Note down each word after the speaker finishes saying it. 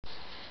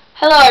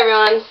Hello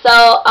everyone.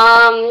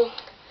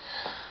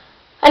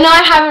 I know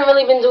I haven't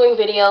really been doing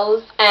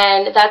videos,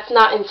 and that's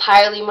not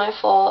entirely my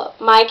fault.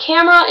 My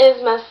camera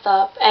is messed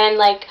up, and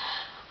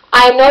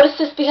I noticed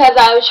this because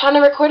I was trying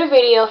to record a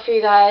video for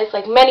you guys,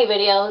 many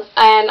videos,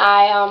 and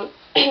I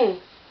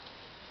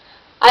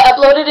I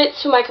uploaded it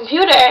to my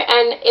computer,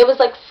 and it was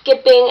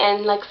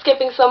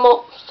skipping some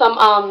over some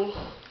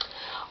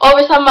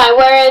of my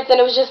words, and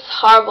it was just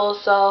horrible.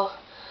 So,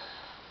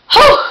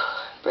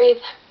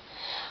 breathe.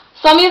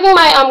 So I'm using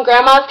my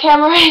grandma's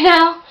camera right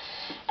now,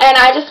 and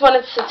I just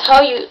wanted to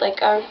tell you,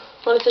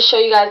 wanted to show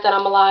you guys that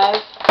I'm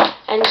alive,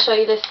 and show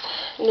you this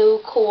new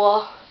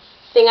cool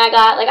thing I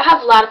got. I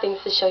have a lot of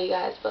things to show you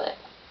guys, but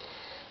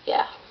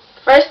yeah.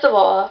 First of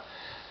all,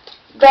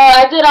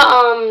 I did a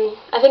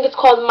I think it's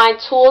called my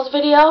tools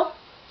video,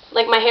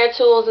 my hair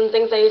tools and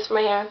things I use for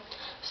my hair.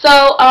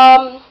 So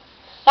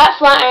that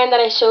flat iron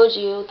that I showed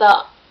you,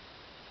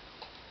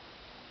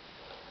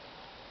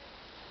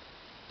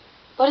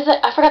 what is it?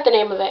 I forgot the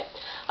name of it.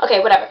 Okay,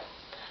 whatever.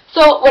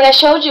 So when I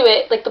showed you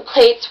it, the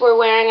plates were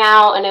wearing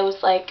out, and it was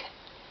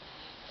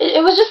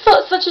it was just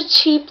such a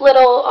cheap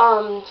little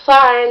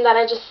flat iron that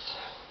I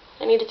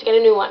needed to get a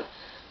new one.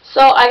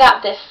 So I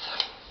got this.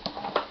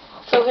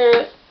 So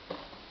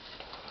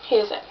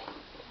here's it.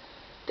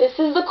 This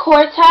is the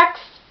Cortex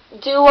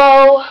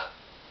Duo,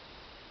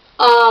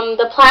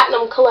 the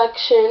Platinum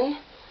Collection,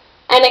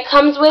 and it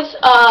comes with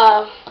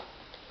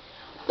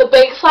the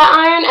big flat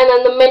iron and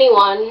then the mini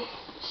one.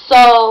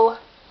 So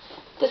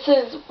this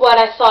is what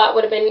I thought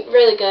would have been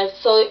really good.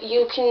 So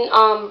you can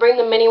bring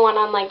the mini one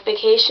on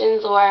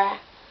vacations or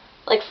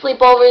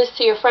sleepovers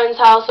to your friend's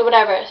house or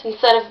whatever,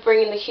 instead of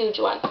bringing the huge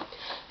one.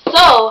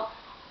 So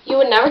you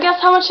would never guess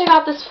how much I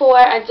got this for.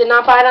 I did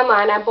not buy it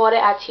online. I bought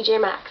it at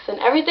TjMaxx, and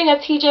everything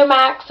at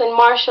TjMaxx and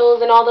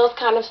Marshalls and all those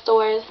kind of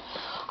stores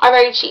are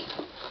very cheap.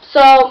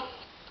 So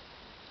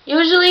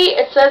usually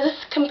it says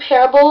it's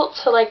comparable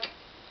to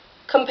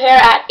compare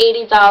at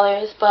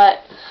 $80,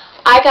 but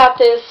I got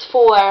this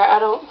for,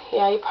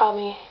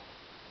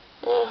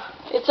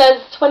 it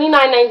says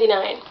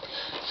 $29.99.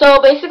 So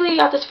basically you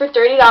got this for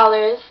 $30,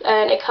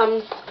 and it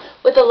comes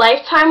with a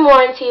lifetime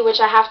warranty, which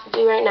I have to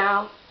do right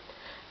now.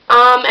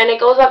 And it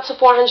goes up to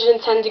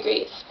 410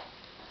 degrees.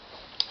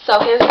 So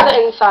here's the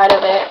inside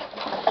of it.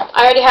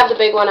 I already have the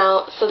big one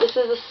out, so this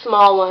is the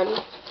small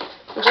one.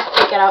 I'll just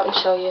take it out and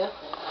show you.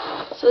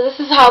 So this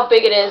is how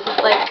big it is.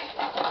 It's like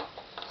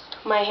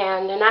my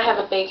hand, and I have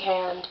a big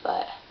hand,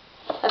 but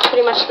that's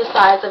pretty much the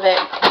size of it.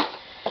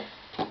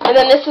 And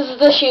then this is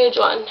the huge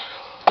one,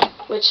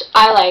 which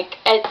I like.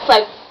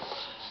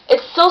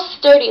 It's so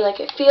sturdy,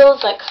 it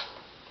feels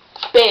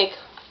big.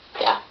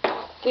 Yeah.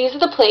 These are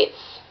the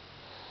plates.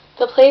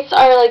 The plates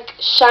are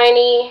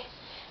shiny,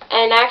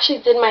 and I actually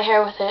did my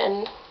hair with it,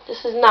 and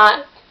this is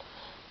not,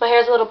 my hair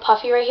is a little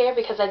puffy right here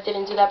because I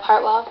didn't do that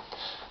part well,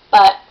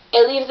 but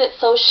it leaves it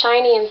so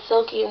shiny and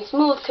silky and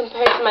smooth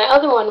compared to my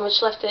other one,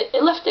 which left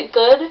it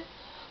good,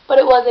 but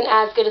it wasn't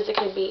as good as it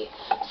could be.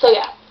 So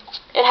yeah,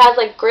 it has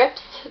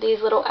grips,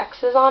 these little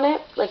X's on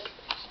it,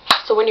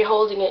 so when you're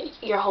holding it,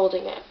 you're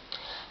holding it.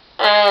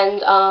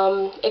 And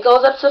it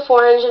goes up to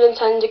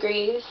 410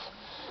 degrees,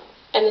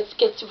 and it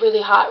gets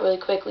really hot really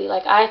quickly.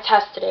 I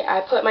tested it. I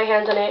put my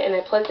hands on it, and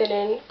I plugged it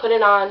in, put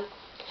it on,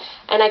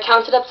 and I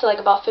counted up to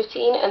about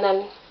 15, and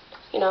then,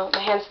 my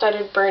hands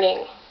started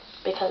burning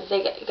because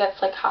it gets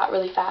hot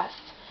really fast.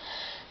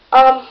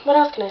 What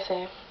else can I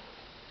say?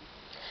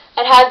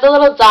 It has the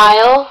little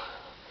dial.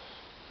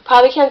 You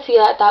probably can't see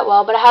that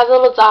well, but it has a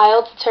little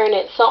dial to turn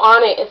it. So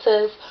on it, it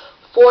says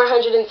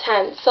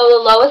 410. So the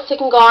lowest it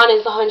can go on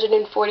is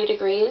 140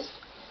 degrees.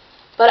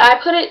 But I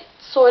put it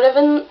sort of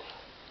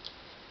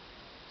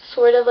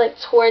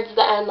towards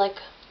the end,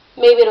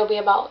 maybe it'll be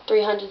about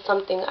 300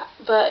 something.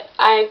 But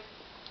I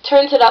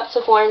turned it up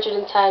to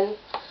 410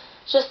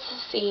 just to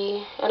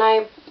see, and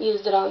I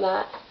used it on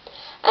that.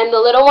 And the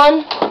little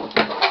one,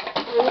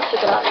 let me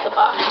take it out of the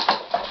box.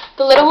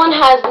 The little one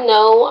has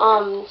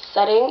no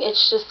setting.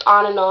 It's just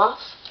on and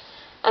off.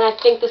 And I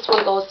think this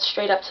one goes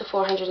straight up to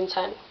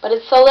 410. But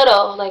it's so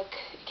little, it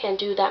can't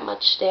do that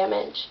much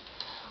damage.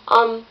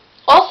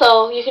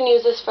 Also, you can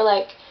use this for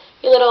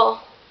your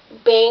little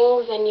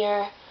bangs and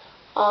your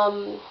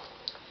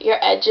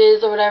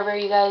edges or whatever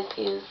you guys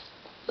use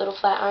little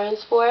flat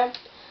irons for.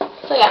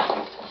 So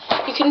yeah,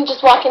 you can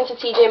just walk into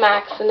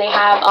TjMaxx, and they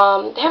have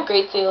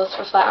great deals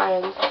for flat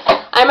irons.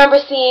 I remember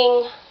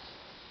seeing,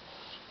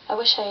 I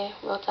wish I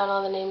wrote down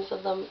all the names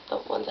of them, the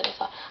ones that I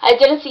saw. I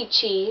didn't see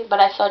Chi, but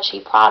I saw Chi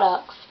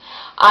products.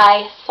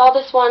 I saw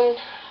this one,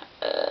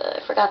 I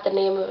forgot the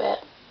name of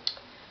it.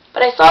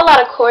 But I saw a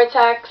lot of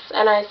Cortex,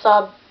 and I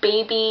saw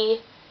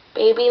Baby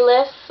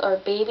Bliss or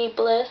Baby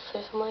Bliss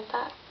or something like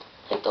that.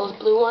 Those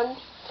blue ones.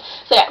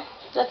 So yeah,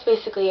 that's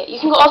basically it. You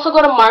can also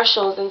go to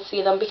Marshalls and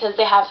see them because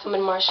they have some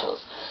in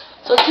Marshalls.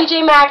 So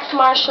TjMaxx,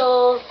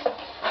 Marshalls,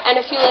 and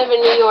if you live in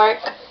New York,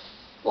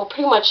 well,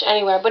 pretty much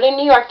anywhere, but in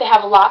New York they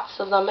have lots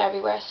of them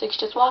everywhere, so you can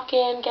just walk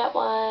in, get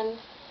one,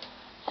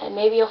 and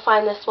maybe you'll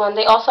find this one.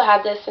 They also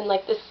had this in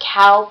this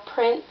cow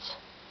print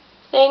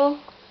thing.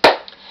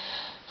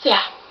 So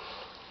yeah,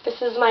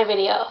 this is my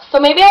video. So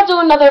maybe I'll do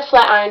another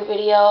flat iron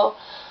video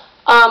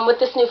with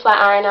this new flat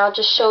iron. I'll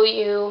just show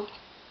you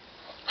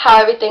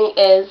how everything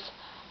is.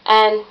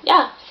 And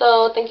yeah,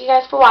 so thank you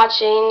guys for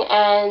watching,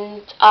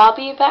 and I'll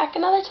be back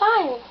another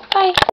time. Bye.